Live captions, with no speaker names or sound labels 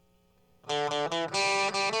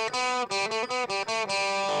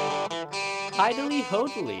Hidely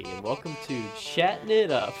hodily, and welcome to Chatting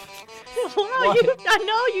It Up. Wow, What? I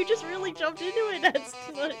know, you just really jumped into it. That's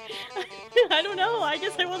like, I don't know. I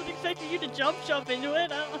guess I wasn't expecting you to jump into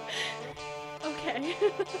it. Okay.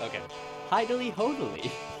 Okay. Hidely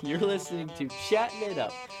hodily, you're listening to Chatting It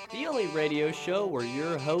Up, the only radio show where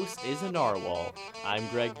your host is a narwhal. I'm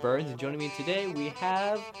Greg Burns, and joining me today we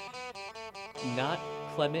have not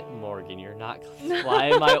Clement Morgan. You're not. Why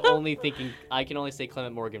am I only thinking? I can only say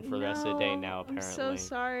Clement Morgan for the rest of the day now. Apparently. I'm so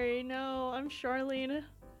sorry. No, I'm Charlene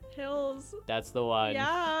Hills. That's the one.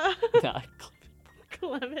 Yeah. Not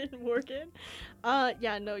Clement Morgan.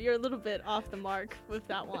 Yeah, no, you're a little bit off the mark with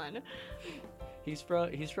that one. He's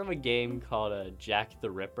from a game called Jack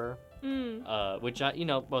the Ripper. Which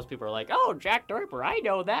most people are like, oh, Jack the Ripper, I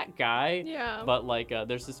know that guy. Yeah. But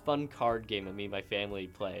there's this fun card game that me and my family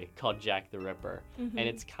play called Jack the Ripper, and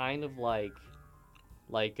it's kind of like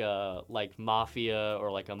Mafia or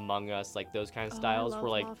like Among Us, like those kind of styles,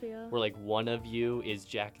 where one of you is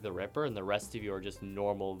Jack the Ripper and the rest of you are just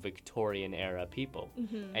normal Victorian era people,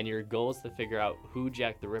 and your goal is to figure out who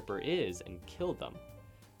Jack the Ripper is and kill them.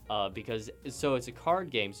 Because it's a card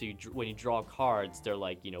game, so when you draw cards, they're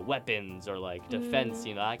like, weapons or like defense,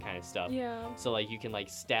 that kind of stuff. Yeah. So you can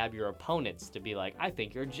stab your opponents to be like, I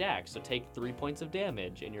think you're Jack, so take 3 points of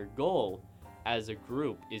damage. And your goal as a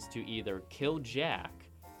group is to either kill Jack,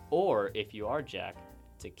 or if you are Jack,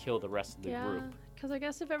 to kill the rest of the group. Because I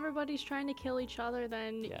guess if everybody's trying to kill each other,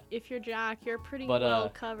 then if you're Jack, you're pretty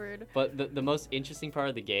well covered. But the most interesting part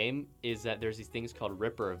of the game is that there's these things called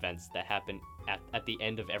Ripper events that happen at the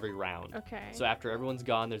end of every round. Okay. So after everyone's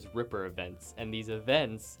gone, there's Ripper events. And these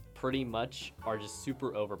events pretty much are just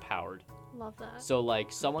super overpowered. Love that. So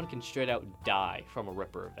someone can straight out die from a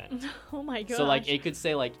Ripper event. Oh my gosh. So it could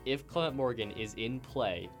say if Clement Morgan is in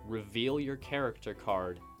play, reveal your character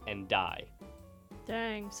card and die.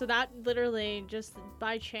 Dang. So that literally just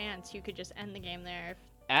by chance you could just end the game there.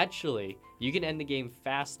 Actually, you can end the game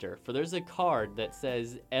faster. For there's a card that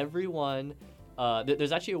says everyone.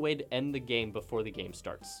 There's actually a way to end the game before the game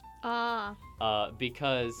starts.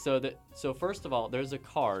 Because first of all, there's a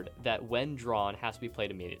card that when drawn has to be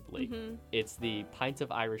played immediately. It's the Pint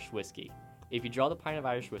of Irish Whiskey. If you draw the Pint of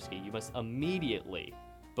Irish Whiskey, you must immediately,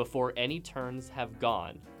 before any turns have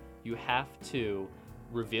gone, you have to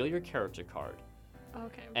reveal your character card.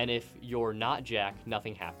 Okay. And if you're not Jack,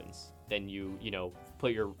 nothing happens. Then you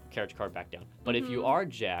put your character card back down. But if you are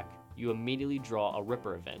Jack, you immediately draw a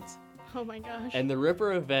Ripper event. Oh my gosh. And the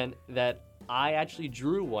Ripper event that I actually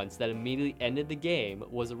drew once that immediately ended the game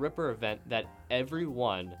was a Ripper event that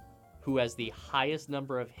everyone who has the highest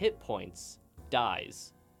number of hit points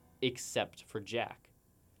dies, except for Jack.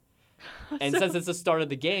 And since it's the start of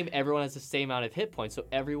the game, everyone has the same amount of hit points, so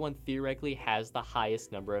everyone theoretically has the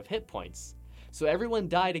highest number of hit points. So everyone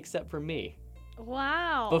died except for me.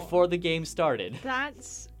 Wow. Before the game started.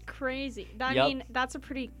 That's crazy. I mean, that's a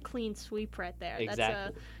pretty clean sweep right there.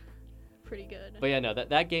 Exactly. That's pretty good. But yeah, no,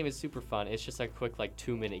 that game is super fun. It's just a quick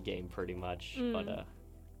 2-minute game pretty much, but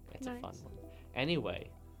it's a fun one. Anyway,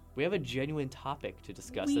 we have a genuine topic to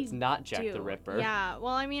discuss that's not Jack the Ripper. Yeah,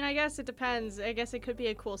 well, I mean, I guess it depends. I guess it could be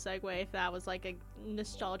a cool segue if that was a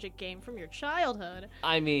nostalgic game from your childhood.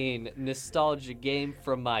 I mean, nostalgic game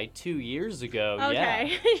from my 2 years ago,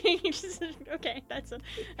 okay. yeah. Okay, that's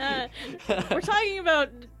we're talking about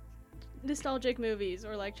nostalgic movies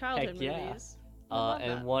or childhood movies.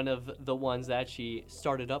 And one of the ones that actually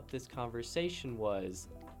started up this conversation was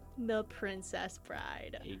The Princess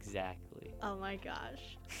Bride. Exactly. Oh my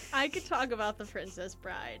gosh. I could talk about The Princess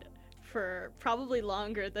Bride for probably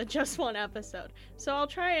longer than just one episode. So I'll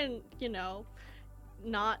try and,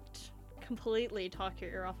 not completely talk your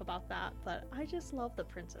ear off about that, but I just love The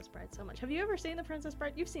Princess Bride so much. Have you ever seen The Princess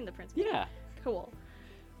Bride? You've seen The Princess Bride? Yeah. Cool.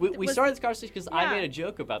 We started this conversation because I made a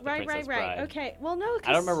joke about The Princess Bride. Right. Okay. Well, no,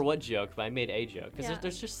 I don't remember what joke, but I made a joke. Because Yeah.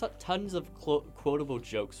 there's just tons of quotable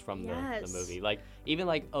jokes from the movie. Even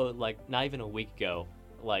not even a week ago,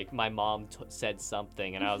 my mom said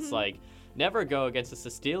something, and I was like, never go against a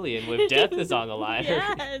Sicilian with death is on the line.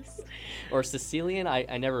 Yes. Or Sicilian?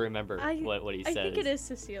 I never remember what he says. I think it is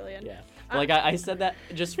Sicilian. Yeah. I said that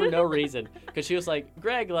just for no reason. Because she was like,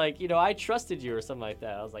 Greg, I trusted you or something like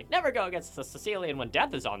that. I was like, never go against a Sicilian when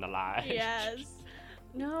death is on the line. Yes.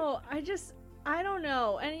 No, I don't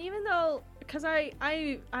know. And even though, because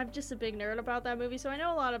I'm just a big nerd about that movie, so I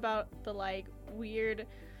know a lot about the, weird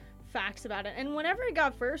facts about it. And whenever it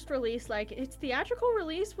got first released, its theatrical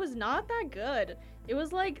release was not that good. It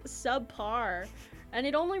was, subpar. And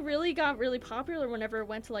it only really got really popular whenever it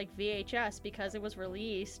went to VHS because it was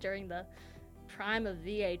released during the prime of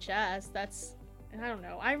VHS. That's I don't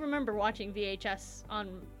know. I remember watching VHS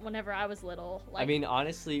on whenever I was little. I mean,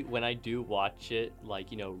 honestly, when I do watch it,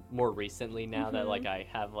 like, you know, more recently now that, like, I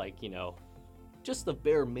have, like, you know, just the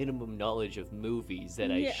bare minimum knowledge of movies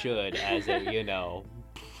that I should as a, you know,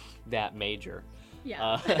 that major.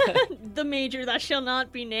 Yeah. The major that shall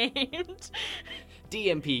not be named.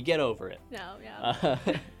 DMP, get over it. No, yeah.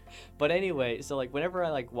 But anyway, so, like, whenever I,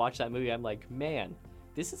 like, watch that movie, I'm like, man,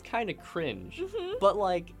 this is kind of cringe. But,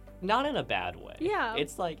 like, not in a bad way. Yeah.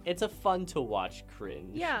 It's, like, it's a fun to watch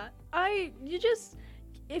cringe. Yeah.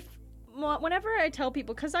 Whenever I tell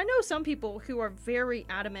people, because I know some people who are very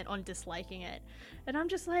adamant on disliking it, and I'm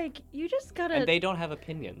just like, you just gotta... And they don't have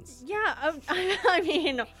opinions. Yeah, I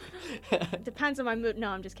mean, depends on my mood. No,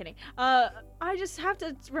 I'm just kidding. I just have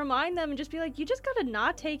to remind them and just be like, you just gotta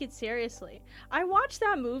not take it seriously. I watch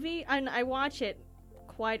that movie, and I watch it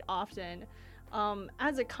quite often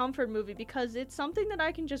as a comfort movie because it's something that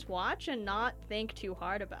I can just watch and not think too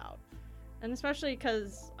hard about. And especially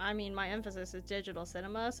because, I mean, my emphasis is digital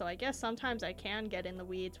cinema, so I guess sometimes I can get in the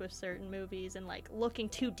weeds with certain movies and, like, looking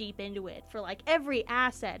too deep into it for, like, every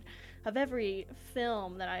asset of every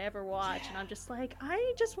film that I ever watch. And I'm just like,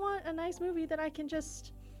 I just want a nice movie that I can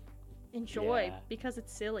just enjoy because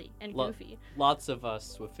it's silly and goofy. Lots of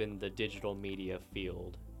us within the digital media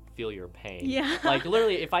field feel your pain. Yeah. Like,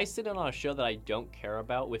 literally, if I sit in on a show that I don't care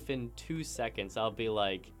about, within 2 seconds, I'll be,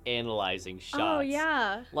 like, analyzing shots. Oh,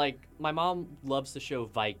 yeah. Like, my mom loves the show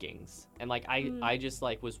Vikings. And, like, I just,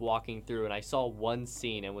 like, was walking through and I saw one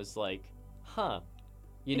scene and was like, huh.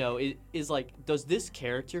 You know, it is like, does this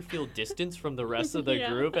character feel distance from the rest of the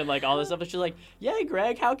group? And, like, all this stuff. And she's like, yeah,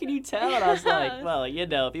 Greg, how can you tell? And I was like, well, you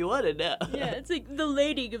know, if you want to know. Yeah, it's like the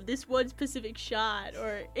lighting of this one specific shot.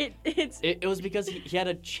 Or It was because he had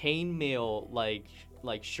a chainmail,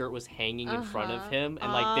 like shirt was hanging in front of him.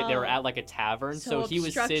 And, like, they were at, like, a tavern. So he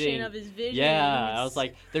was sitting. Of his vision. Yeah, I was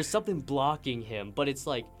like, there's something blocking him. But it's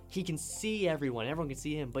like, he can see everyone. Everyone can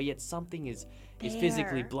see him. But yet something is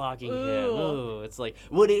physically blocking him. Oh, it's like,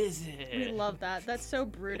 what is it? We love that. That's so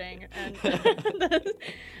brooding. And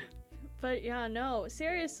but yeah, no,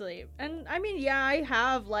 seriously. And I mean, yeah, I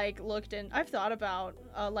have like looked and I've thought about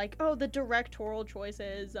like, oh, the directorial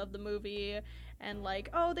choices of the movie and like,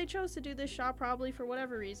 oh, they chose to do this shot probably for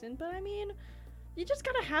whatever reason. But I mean, you just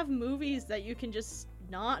gotta have movies that you can just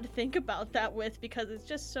not think about that with because it's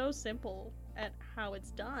just so simple at how it's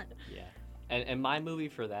done. Yeah. And my movie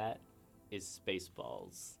for that is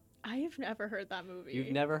Spaceballs. I have never heard that movie.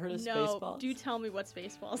 You've never heard of Spaceballs? No, do tell me what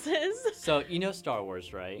Spaceballs is. So, you know Star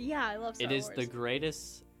Wars, right? Yeah, I love Star Wars. It is the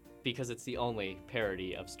greatest because it's the only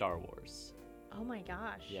parody of Star Wars. Oh my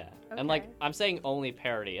gosh. Yeah. Okay. And, like, I'm saying only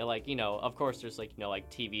parody. Like, you know, of course there's, like, you know, like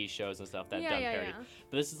TV shows and stuff that done parody. Yeah.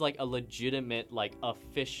 But this is, like, a legitimate, like,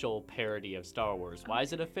 official parody of Star Wars. Why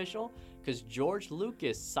is it official? Because George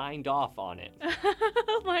Lucas signed off on it.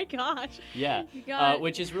 Oh my gosh. Yeah.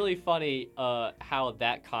 Which is really funny how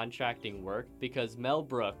that contracting worked because Mel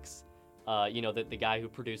Brooks, you know, the guy who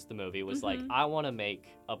produced the movie was like, I want to make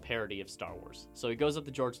a parody of Star Wars. So he goes up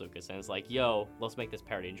to George Lucas and is like, yo, let's make this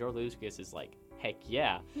parody. And George Lucas is like, heck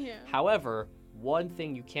yeah. However, one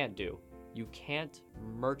thing you can't do, you can't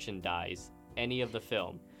merchandise any of the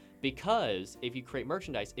film. Because if you create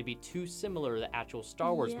merchandise, it'd be too similar to the actual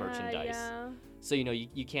Star Wars merchandise. Yeah. So, you know,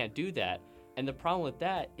 you can't do that. And the problem with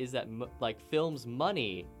that is that, like, film's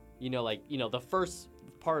money, you know, like, you know, the first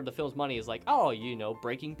part of the film's money is like, oh, you know,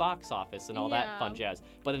 breaking box office and all that fun jazz.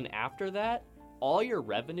 But then after that, all your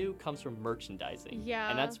revenue comes from merchandising.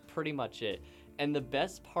 Yeah. And that's pretty much it. And the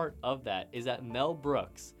best part of that is that Mel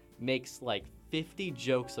Brooks makes, like, 50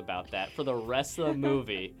 jokes about that for the rest of the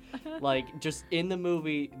movie. Like, just in the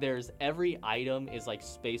movie, there's every item is like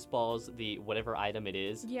Spaceballs, the whatever item it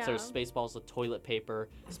is. Yeah. So Spaceballs the toilet paper,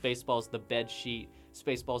 Spaceballs the bed sheet,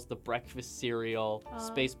 Spaceballs the breakfast cereal,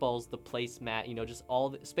 Spaceballs the placemat, you know, just all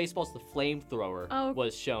the Spaceballs the flamethrower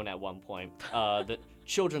was shown at one point. The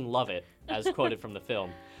children love it, as quoted from the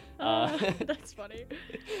film. That's funny.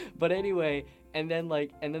 But anyway, and then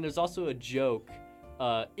there's also a joke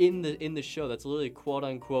in the show that's literally quote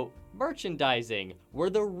unquote merchandising, where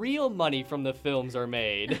the real money from the films are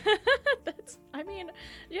made. I mean,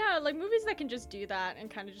 yeah, like movies that can just do that and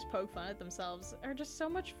kind of just poke fun at themselves are just so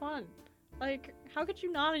much fun. Like, how could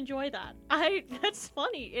you not enjoy that? That's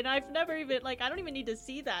funny, and I've never even, like, I don't even need to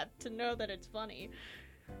see that to know that it's funny.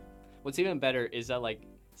 What's even better is that, like,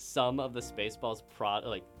 some of the Spaceballs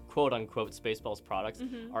quote-unquote Spaceballs products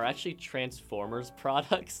are actually Transformers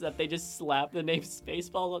products that they just slap the name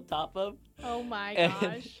Spaceballs on top of. Oh my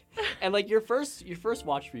gosh. And like your first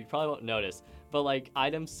watch through, you probably won't notice, but like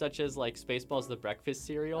items such as like Spaceballs the breakfast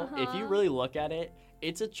cereal, if you really look at it,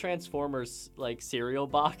 it's a Transformers like cereal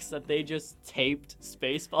box that they just taped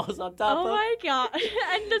Spaceballs on top of. Oh my god!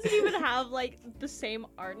 And does it even have like the same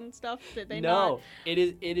art and stuff? Did they not? No, it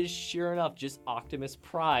is sure enough just Optimus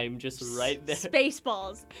Prime just right there.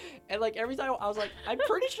 Spaceballs. And like every time I was like, I'm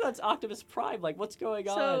pretty sure that's Optimus Prime. Like, what's going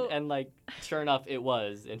on? And like, sure enough, it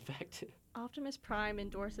was. In fact, Optimus Prime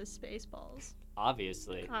endorses Spaceballs.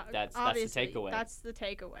 Obviously, that's the takeaway. That's the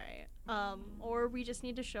takeaway. Or we just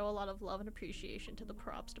need to show a lot of love and appreciation to the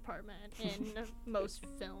props department in most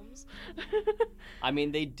films. I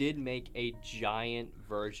mean, they did make a giant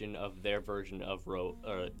version of their version of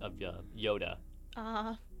Yoda.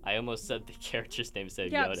 I almost said the character's name instead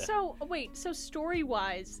of Yoda. Yeah, so, wait, so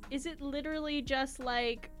story-wise, is it literally just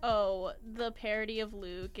like, oh, the parody of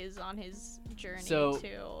Luke is on his journey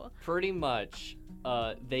to... Pretty much,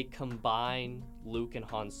 they combine Luke and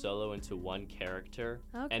Han Solo into one character.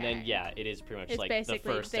 Okay. And then, yeah, it is pretty much like the first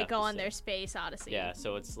episode. It's basically, they go on their space odyssey. Yeah,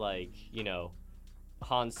 so it's like, you know,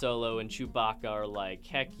 Han Solo and Chewbacca are like,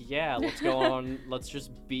 heck yeah, let's go on, let's just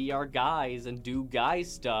be our guys and do guy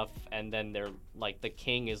stuff. And then they're like, the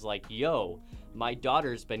king is like, yo, my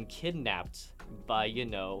daughter's been kidnapped by, you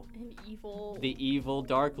know, the evil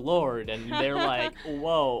Dark Lord. And they're like,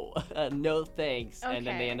 whoa, no thanks. Okay. And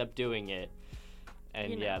then they end up doing it.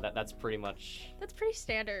 And yeah, that's pretty much... That's pretty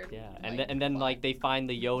standard. Yeah, and then like they find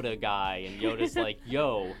the Yoda guy, and Yoda's like,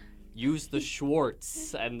 yo, use the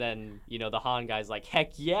Schwartz. And then, you know, the Han guy's like,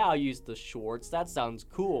 heck yeah, I'll use the Schwartz. That sounds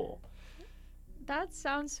cool. That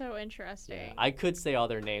sounds so interesting. Yeah, I could say all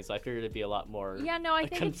their names, so I figured it'd be a lot more I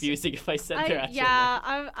think confusing if I said their actual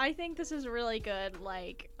name. I think this is a really good,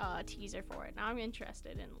 like, teaser for it. Now I'm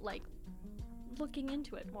interested in, like, looking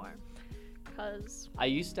into it more. Cause I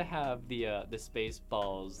used to have the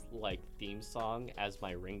Spaceballs like theme song as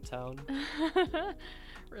my ringtone.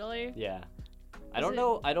 Really? Yeah. I don't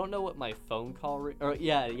know what my phone call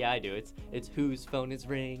yeah, I do. It's whose phone is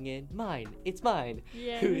ringing? Mine. It's mine.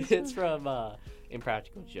 Yeah. It's from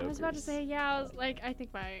Impractical Jokers. I was about to say, yeah, I was like, I think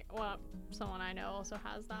someone I know also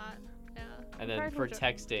has that. Yeah. And then for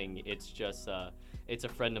texting, it's just it's a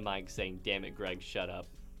friend of mine saying, "Damn it, Greg, shut up."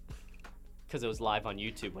 Because it was live on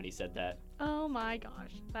YouTube when he said that. Oh my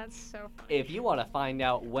gosh, that's so funny. If you want to find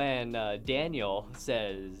out when Daniel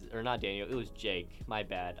says, or not Daniel, it was Jake, my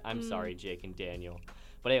bad. I'm sorry, Jake and Daniel.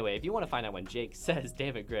 But anyway, if you want to find out when Jake says,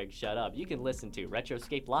 "Damn it, Greg, shut up," you can listen to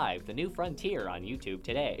Retroscape Live, The New Frontier on YouTube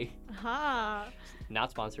today. Aha.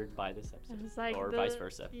 Not sponsored by this episode, like or vice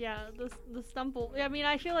versa. Yeah, the stumble. I mean,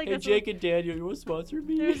 I feel like hey, Jake and Daniel, you want to sponsor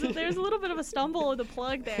me? There's a little bit of a stumble with the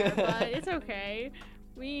plug there, but it's okay.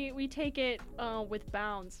 We take it with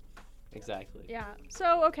bounds. Exactly. Yeah.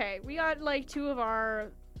 So, okay, we got like two of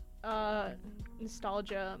our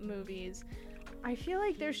nostalgia movies. I feel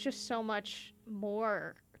like there's just so much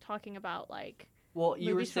more talking about, like, well,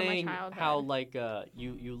 you were saying how like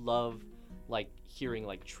you love like hearing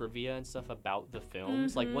like trivia and stuff about the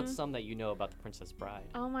films. Mm-hmm. Like, what's some that you know about The Princess Bride?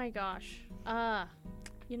 Oh my gosh.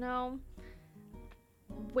 You know,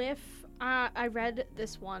 I read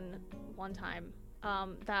this one time.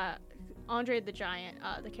 That Andre the Giant,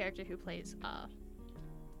 the character who plays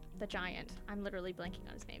the Giant, I'm literally blanking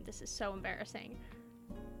on his name. This is so embarrassing.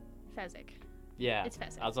 Fezzik. Yeah, it's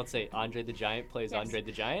Fezzik. I was about to say Andre the Giant plays Andre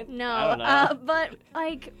the Giant. No, I don't know. but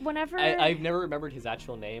like whenever I've never remembered his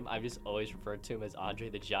actual name. I've just always referred to him as Andre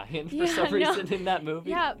the Giant for some reason in that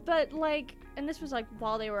movie. Yeah, but like, and this was like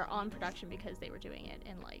while they were on production because they were doing it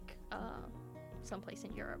in like someplace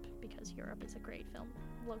in Europe because Europe is a great film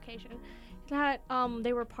location. That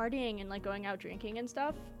they were partying and like going out drinking and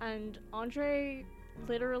stuff, and Andre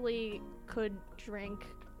literally could drink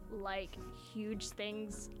like huge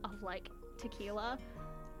things of like tequila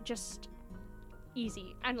just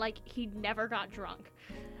easy, and like he never got drunk.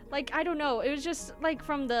 Like, I don't know, it was just like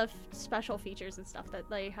from the special features and stuff that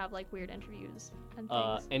they have like weird interviews and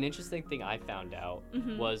things. An interesting thing I found out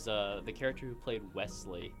was the character who played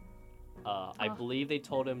Wesley. I believe they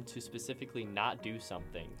told him to specifically not do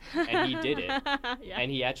something, and he did it. Yeah.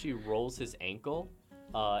 And he actually rolls his ankle,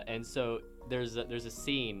 and so there's a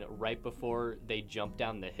scene right before they jump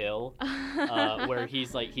down the hill, where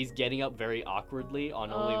he's getting up very awkwardly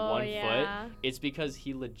on only one foot. It's because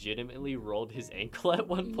he legitimately rolled his ankle at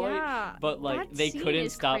one point, but like they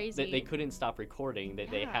couldn't stop. They couldn't stop recording.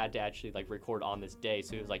 They had to actually like record on this day.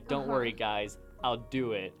 So he was like, "Don't worry, guys, I'll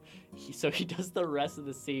do it." So he does the rest of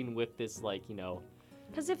the scene with this, like, you know,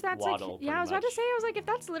 because if that's waddle, like, yeah, I was about to say, I was like, if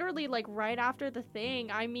that's literally like right after the thing,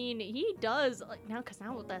 I mean, he does like now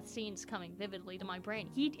that scene's coming vividly to my brain.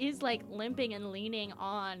 He is like limping and leaning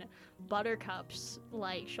on Buttercup's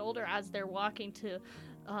like shoulder as they're walking to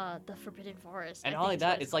the Forbidden Forest. And all like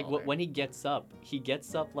that, it's like when he gets up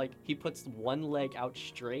like he puts one leg out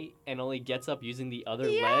straight and only gets up using the other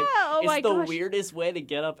leg. Oh it's the weirdest way to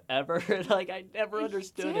get up ever. Like I never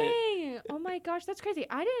understood it. Oh my gosh, that's crazy.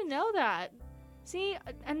 I didn't know that. See,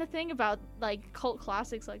 and the thing about like cult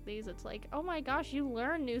classics like these, it's like, oh my gosh, you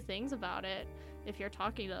learn new things about it if you're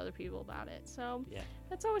talking to other people about it. So yeah,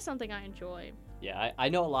 that's always something I enjoy. Yeah, I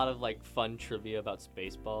know a lot of like fun trivia about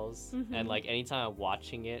Spaceballs, and like anytime I'm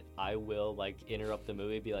watching it, I will like interrupt the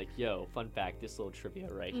movie and be like, yo, fun fact, this little trivia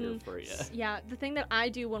right here for you. Yeah, the thing that I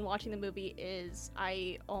do when watching the movie is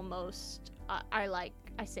I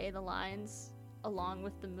say the lines along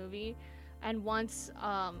with the movie, and once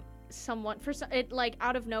someone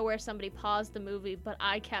out of nowhere somebody paused the movie, but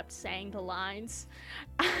I kept saying the lines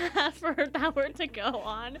for that word to go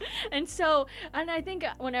on, and I think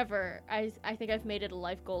whenever I think I've made it a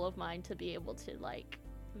life goal of mine to be able to like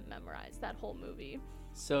memorize that whole movie.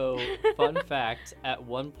 So fun fact, at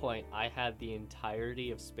one point I had the entirety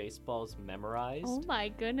of Spaceballs memorized. Oh my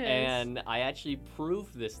goodness. And I actually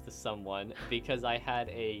proved this to someone because I had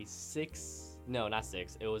it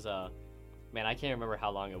was a man, I can't remember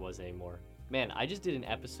how long it was anymore. Man, I just did an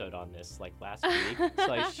episode on this like last week,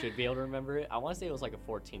 so I should be able to remember it. I want to say it was like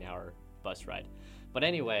a 14-hour bus ride. But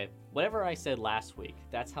anyway, whatever I said last week,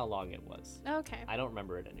 that's how long it was. Okay. I don't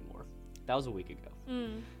remember it anymore. That was a week ago.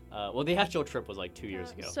 Well, the actual trip was like 2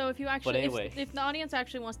 years ago. So if you actually, if the audience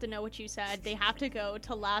actually wants to know what you said, they have to go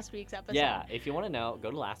to last week's episode. Yeah, if you want to know,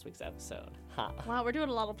 go to last week's episode. Wow, we're doing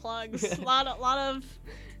a lot of plugs. a lot of.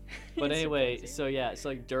 But anyway, so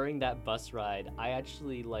like during that bus ride, I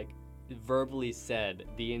actually like verbally said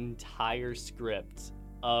the entire script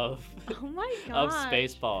of oh my of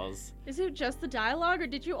Spaceballs. Is it just the dialogue, or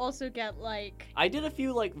did you also get like? I did a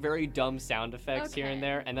few like very dumb sound effects here and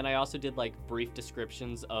there, and then I also did like brief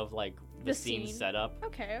descriptions of like the scene setup.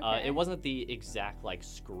 Okay. It wasn't the exact like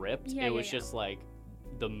script. It was just like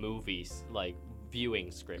the movie's like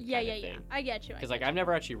viewing script kind of thing. I get you. Because like I've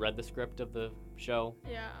never actually read the script of the show.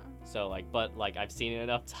 Yeah. So like, but like I've seen it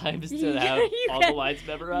enough times to have all the lines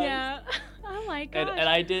memorized. Yeah. Oh my gosh.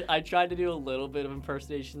 And I tried to do a little bit of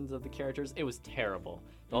impersonations of the characters. It was terrible.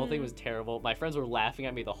 The whole thing was terrible. My friends were laughing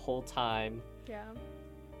at me the whole time. Yeah.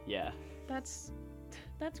 Yeah. That's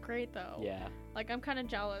great though. Yeah. Like I'm kind of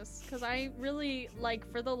jealous because I really like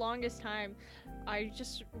for the longest time I'm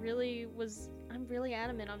really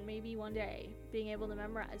adamant on maybe one day being able to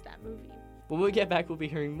memorize that movie. When we get back, we'll be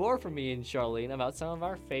hearing more from me and Charlene about some of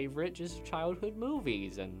our favorite just childhood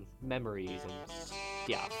movies and memories and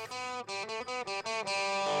yeah.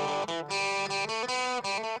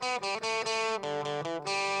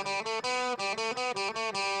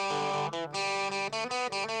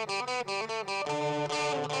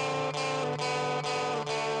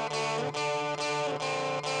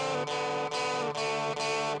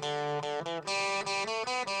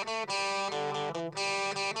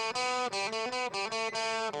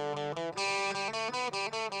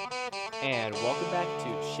 And welcome back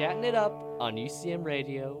to Chatting It Up on UCM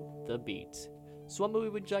Radio, The Beat. So what movie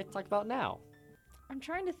would you like to talk about now? I'm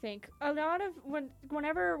trying to think. A lot of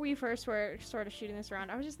whenever we first were sort of shooting this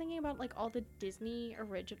around, I was just thinking about like all the Disney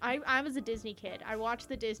original. I was a Disney kid. I watched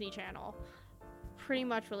the Disney Channel pretty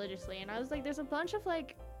much religiously, and I was like, there's a bunch of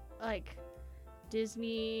like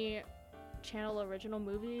Disney Channel original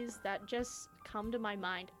movies that just come to my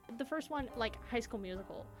mind. The first one, like High School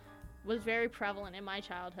Musical, was very prevalent in my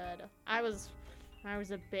childhood. I was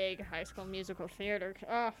a big High School Musical theater.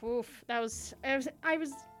 I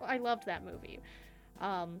loved that movie.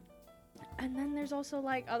 And then there's also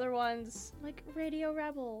like other ones like Radio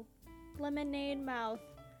Rebel, Lemonade Mouth.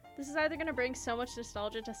 This is either gonna bring so much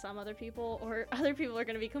nostalgia to some other people, or other people are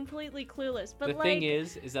gonna be completely clueless. But the thing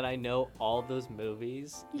is that I know all those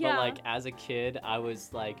movies. Yeah. But like as a kid, I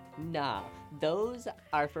was like, nah, those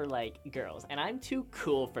are for like girls, and I'm too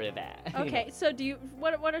cool for that. Okay, so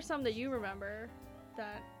what are some that you remember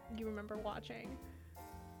watching?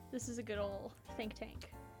 This is a good old think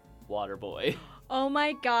tank. Waterboy. Oh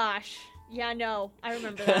my gosh. Yeah, no, I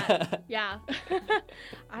remember that. Yeah.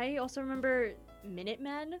 I also remember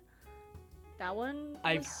Minutemen. That one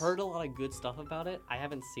I've heard a lot of good stuff about it. I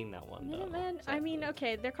haven't seen that one, Minutemen, though. I mean,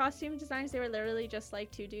 okay, their costume designs, they were literally just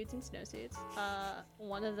like two dudes in snowsuits.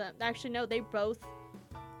 One of them, actually, no, they both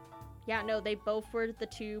were the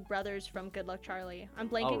two brothers from Good Luck Charlie. I'm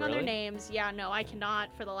blanking on their names. Yeah, no, I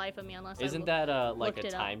cannot for the life of me unless Isn't that like a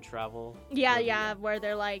time travel? Yeah, where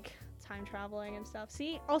they're like time traveling and stuff.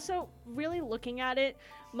 See, also really looking at it,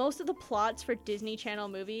 most of the plots for Disney Channel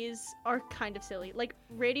movies are kind of silly. Like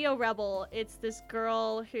Radio Rebel, it's this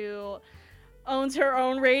girl who owns her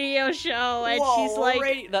own radio show, and Whoa, she's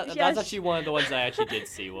like, that's actually one of the ones I actually did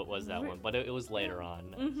see. What was that one? But it was later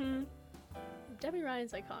on. Mm-hmm. Debbie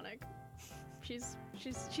Ryan's iconic.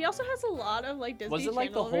 She also has a lot of like Disney Channel Was it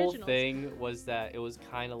like the whole originals. thing was that it was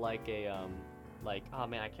kind of like a like, oh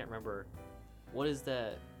man, I can't remember, what is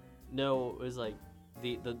that? No, it was like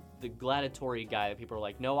the gladiatory guy that people are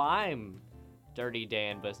like, no, I'm Dirty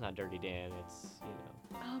Dan, but it's not Dirty Dan. It's, you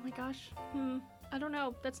know. Oh my gosh. I don't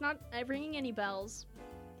know. That's not ringing any bells.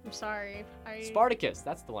 I'm sorry. Spartacus,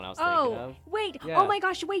 that's the one I was thinking of. Wait. Yeah. Oh my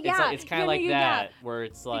gosh, wait, yeah. It's kind of like that, where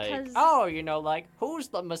it's like, because oh, you know, like, who's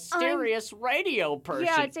the mysterious radio person?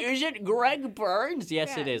 Yeah, it's like, is it Greg Burns?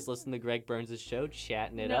 Yes, yeah. it is. Listen to Greg Burns' show,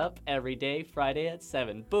 Chatting It No. Up, every day, Friday at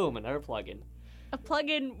 7. Boom, another plug-in. A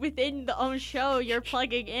plug-in within the own show you're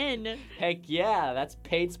plugging in. Heck yeah, that's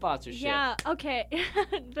paid sponsorship. Yeah, okay.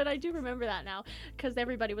 But I do remember that now, because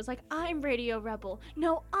everybody was like, I'm Radio Rebel.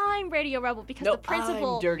 No, I'm Radio Rebel, because No, the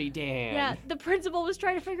principal... I'm Dirty Dan. Yeah, the principal was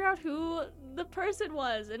trying to figure out who the person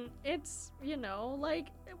was, and it's, you know, like,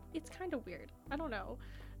 it's kind of weird. I don't know.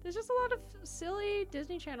 There's just a lot of silly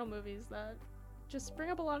Disney Channel movies that just bring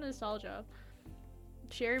up a lot of nostalgia.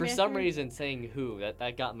 For some reason, saying who,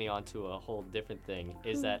 that got me onto a whole different thing,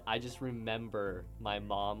 is that I just remember my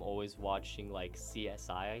mom always watching, like,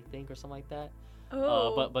 CSI, I think, or something like that.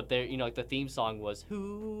 Oh. But there, you know, like, the theme song was,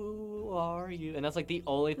 Who Are You? And that's, like, the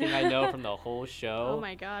only thing I know from the whole show. Oh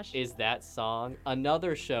my gosh. Is that song.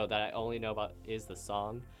 Another show that I only know about is the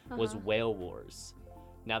song, was Whale Wars.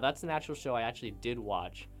 Now, that's an actual show I actually did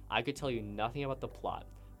watch. I could tell you nothing about the plot.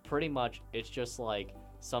 Pretty much, it's just, like,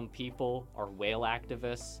 some people are whale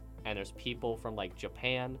activists, and there's people from, like,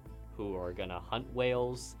 Japan who are gonna hunt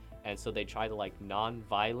whales, and so they try to, like,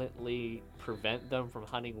 non-violently prevent them from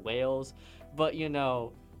hunting whales. But, you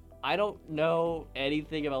know, I don't know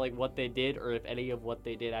anything about, like, what they did, or if any of what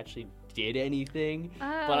they did actually did anything.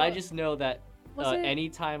 But I just know that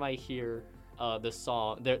anytime I hear the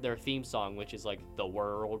song, their theme song, which is, like, The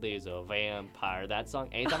World is a Vampire, that song,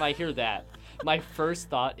 anytime I hear that, my first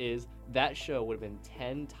thought is, that show would have been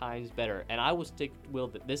 10 times better, and I will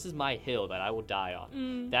this is my hill that I will die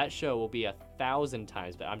on. That show will be 1,000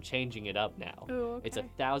 times better. I'm changing it up now. Ooh, okay. It's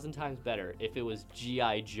 1,000 times better if it was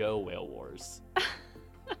G.I. Joe Whale Wars.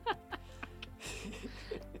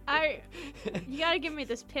 You gotta give me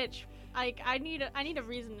this pitch. I need a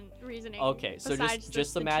reasoning. Okay, so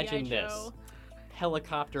just imagine this.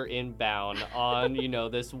 Helicopter inbound on, you know,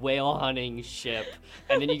 this whale hunting ship,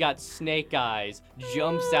 and then you got Snake Eyes,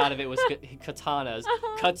 jumps out of it with katanas,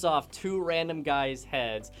 cuts off 2 random guys'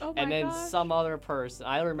 heads, and then some other person,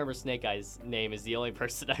 I don't remember Snake Eyes' name, is the only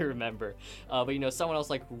person I remember, but, you know, someone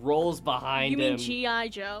else, like, rolls behind him. You mean G.I.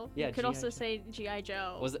 Joe? Yeah, you could also say G.I.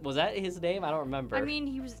 Joe. Was that his name? I don't remember. I mean,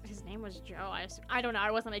 his name was Joe. I don't know.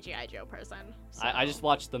 I wasn't a G.I. Joe person. So. I just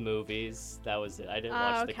watched the movies. That was it. I didn't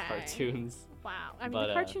watch the cartoons. Wow. I mean,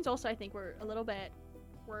 the cartoons also, I think, were a little bit...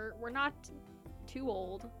 We're not too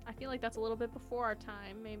old. I feel like that's a little bit before our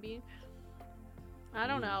time, maybe. I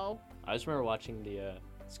don't know. I just remember watching the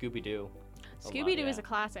Scooby-Doo. Scooby-Doo is a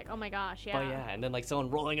classic. Oh my gosh, yeah. Oh yeah, and then, like,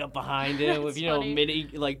 someone rolling up behind him with, you know,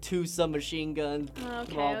 like 2 submachine guns.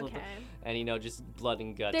 Okay. And, you know, just blood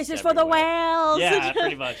and guts. This is everywhere. for the whales! Yeah,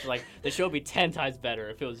 pretty much. Like, the show would be 10 times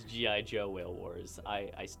better if it was G.I. Joe Whale Wars.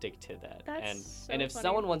 I stick to that. And if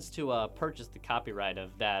someone wants to purchase the copyright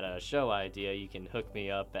of that show idea, you can hook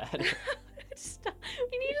me up at... Stop.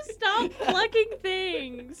 We need to stop plugging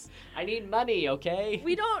things. I need money, okay?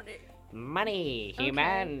 We don't... Money,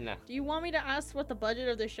 He-Man. Okay. Do you want me to ask what the budget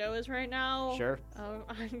of the show is right now? Sure.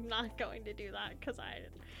 I'm not going to do that, because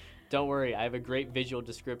Don't worry, I have a great visual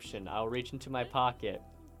description. I'll reach into my pocket.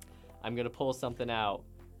 I'm gonna pull something out.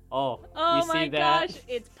 Oh, you see that? Oh my gosh,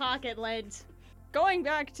 it's pocket lint. Going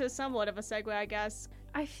back to somewhat of a segue, I guess.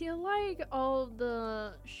 I feel like all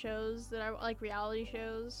the shows that like reality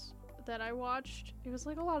shows that I watched, it was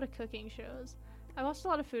like a lot of cooking shows. I watched a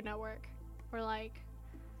lot of Food Network, or like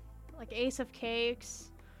Ace of Cakes,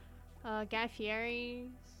 Guy Fieri's,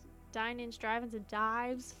 Dine-Ins, Drive-Ins, and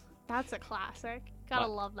Dives. That's a classic. Gotta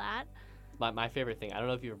love that. My favorite thing, I don't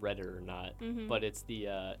know if you've read it or not, but it's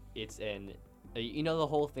you know the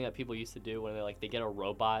whole thing that people used to do when they get a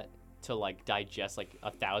robot to like digest like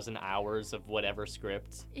 1,000 hours of whatever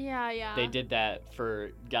script. Yeah. They did that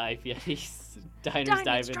for Guy Fieri's Diners,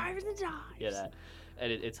 Dive-Ins, and Dives. Yeah, that.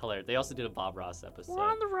 And it's hilarious. They also did a Bob Ross episode. We're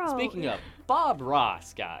on the road. Speaking of Bob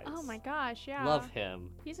Ross, guys. Oh my gosh, yeah. Love him.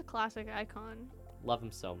 He's a classic icon. Love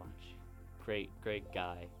him so much. Great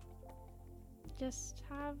guy. Just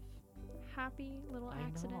have happy little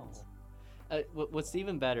accidents. What's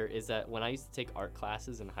even better is that when I used to take art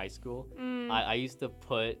classes in high school, I used to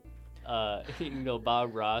put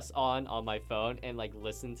Bob Ross on my phone and like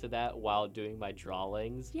listen to that while doing my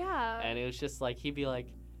drawings. Yeah. And it was just like he'd be like,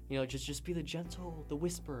 just be the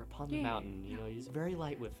whisper upon the mountain. He's very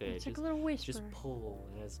light with it. It's like a little whisper. Just pull,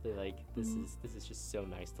 and it's like this is just so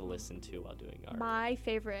nice to listen to while doing art. My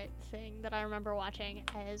favorite thing that I remember watching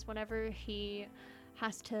is whenever he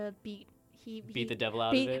has to beat the devil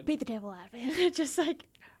out of it. Beat the devil out of it. Just like.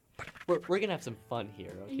 We're gonna have some fun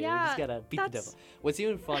here, okay? Yeah, we just gotta beat the devil. What's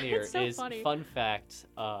even funnier is funny. Fun fact.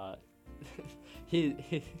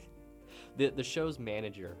 The show's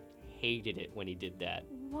manager hated it when he did that.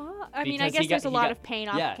 What? I mean, I guess there's a lot of paint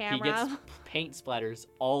off camera. Yeah, he gets paint splatters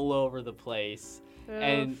all over the place,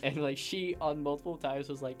 and like she on multiple times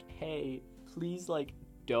was like, "Hey, please, like,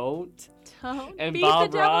 don't." And beat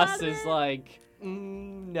Bob the devil Ross out of is it. like,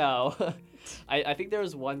 no. I think there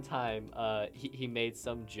was one time he made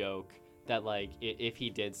some joke that like if he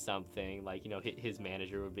did something like his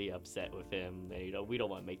manager would be upset with him, and we don't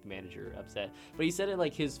want to make the manager upset, but he said it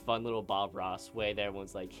like his fun little Bob Ross way that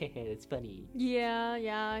everyone's like, hey, it's funny.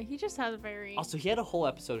 Yeah, he just has a very also he had a whole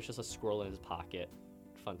episode of just a squirrel in his pocket.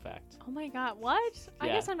 Fun fact. Oh my god, what? Yeah. I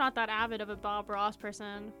guess I'm not that avid of a Bob Ross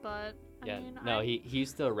person, but yeah, I mean, he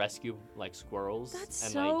used to rescue like squirrels. That's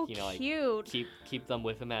and so like cute. keep them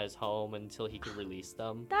with him at his home until he could release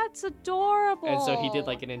them. That's adorable. And so he did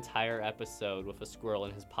like an entire episode with a squirrel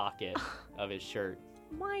in his pocket of his shirt.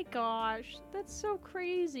 My gosh, that's so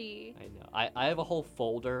crazy. I know. I have a whole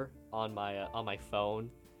folder on my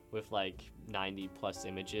phone with like 90 plus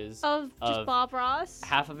images of just Bob Ross.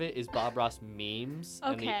 Half of it is Bob Ross memes,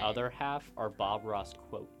 okay. And the other half are Bob Ross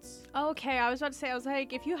quotes. Okay, I was about to say, I was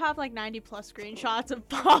like, if you have like 90 plus screenshots of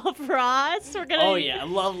Bob Ross, we're gonna. Oh yeah, I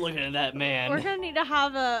love looking at that man. We're gonna need to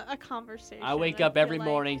have a conversation. I wake up every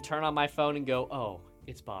morning, turn on my phone, and go, oh,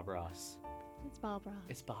 it's Bob Ross. It's Bob Ross.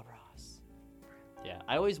 It's Bob Ross. Yeah,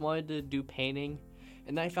 I always wanted to do painting,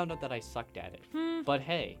 and then I found out that I sucked at it. But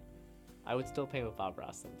hey, I would still paint with Bob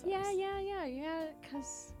Ross sometimes. Yeah,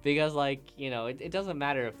 because like, it doesn't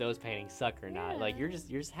matter if those paintings suck or not. Like you're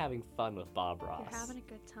just having fun with Bob Ross. You're having a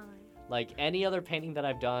good time. Like any other painting that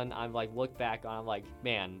I've done, I'm like look back on, I'm like,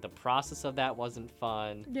 man, the process of that wasn't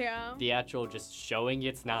fun. Yeah. The actual just showing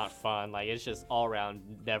it's not fun. Like it's just all around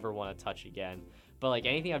never want to touch again. But like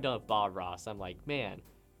anything I've done with Bob Ross, I'm like, man,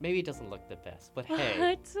 maybe it doesn't look the best, but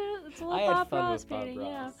hey, it's a little I had Bob fun Ross with Bob painting, Ross.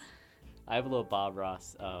 yeah. I have a little Bob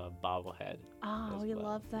Ross bobblehead. Oh, we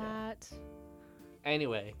love that. Yeah.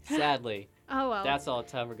 Anyway, sadly, oh well. That's all the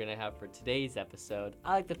time we're gonna have for today's episode.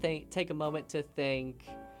 I like to take a moment to thank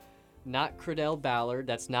not Cordell Ballard.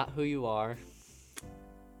 That's not who you are.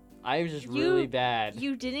 I was just really bad.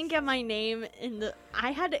 You didn't get my name in the.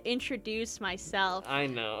 I had to introduce myself. I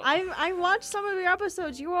know. I watched some of your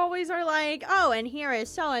episodes. You always are like, oh, and here is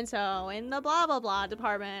so and so in the blah blah blah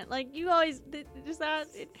department. Like you always just that.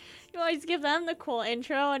 You always give them the cool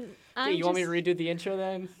intro, and you want me to redo the intro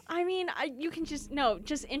then? I mean, you can just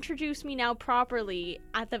introduce me now properly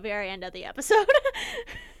at the very end of the episode.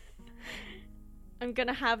 I'm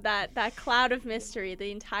gonna have that cloud of mystery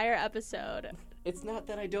the entire episode. It's not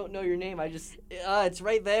that I don't know your name. I just it's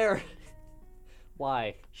right there.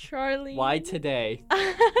 Why? Charlene. Why today?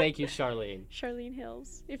 Thank you, Charlene. Charlene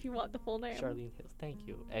Hills, if you want the full name. Charlene Hills, thank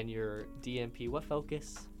you. And your DMP, what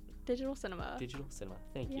focus? Digital cinema. Digital cinema,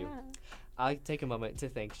 thank you. I'll take a moment to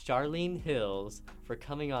thank Charlene Hills for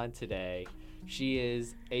coming on today. She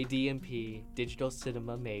is a DMP, digital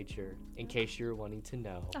cinema major, in case you're wanting to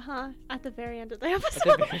know. At the very end of the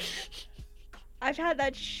episode. I've had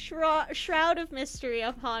that shroud of mystery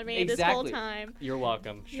upon me this whole time. You're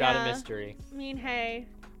welcome. Shroud of mystery. I mean, hey.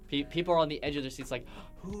 People are on the edge of their seats like,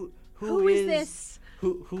 who is this?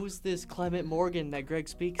 Who's this Clement Morgan that Greg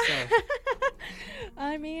speaks of?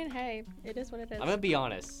 I mean, hey, it is what it is. I'm going to be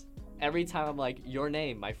honest. Every time I'm like, your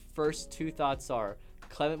name, my first two thoughts are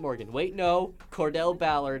Clement Morgan. Wait, no. Cordell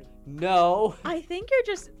Ballard. No. I think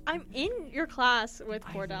I'm in your class with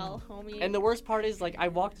Cordell, homie. And the worst part is, like, I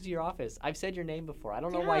walked into your office. I've said your name before. I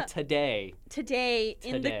don't know why today.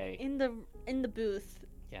 In the booth.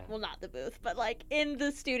 Yeah. Well, not the booth, but like in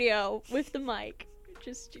the studio with the mic.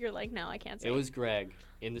 You're like, no, I can't say it. It was Greg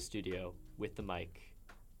in the studio with the mic.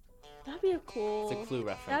 That'd be a cool. It's a Clue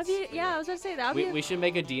reference. That'd be, I was gonna say that'd be. We should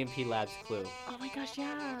make a DMP Labs Clue. Oh my gosh,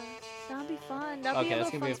 yeah, that'd be fun. Okay, that's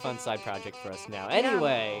gonna be a fun side project for us now.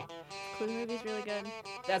 Anyway, Clue movie's really good.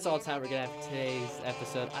 That's all the time we're gonna have for today's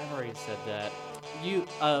episode. I've already said that.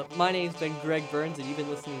 My name's been Greg Burns, and you've been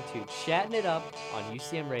listening to Chatting It Up on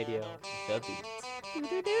UCM Radio, The Beats.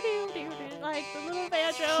 Like the little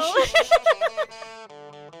banjo.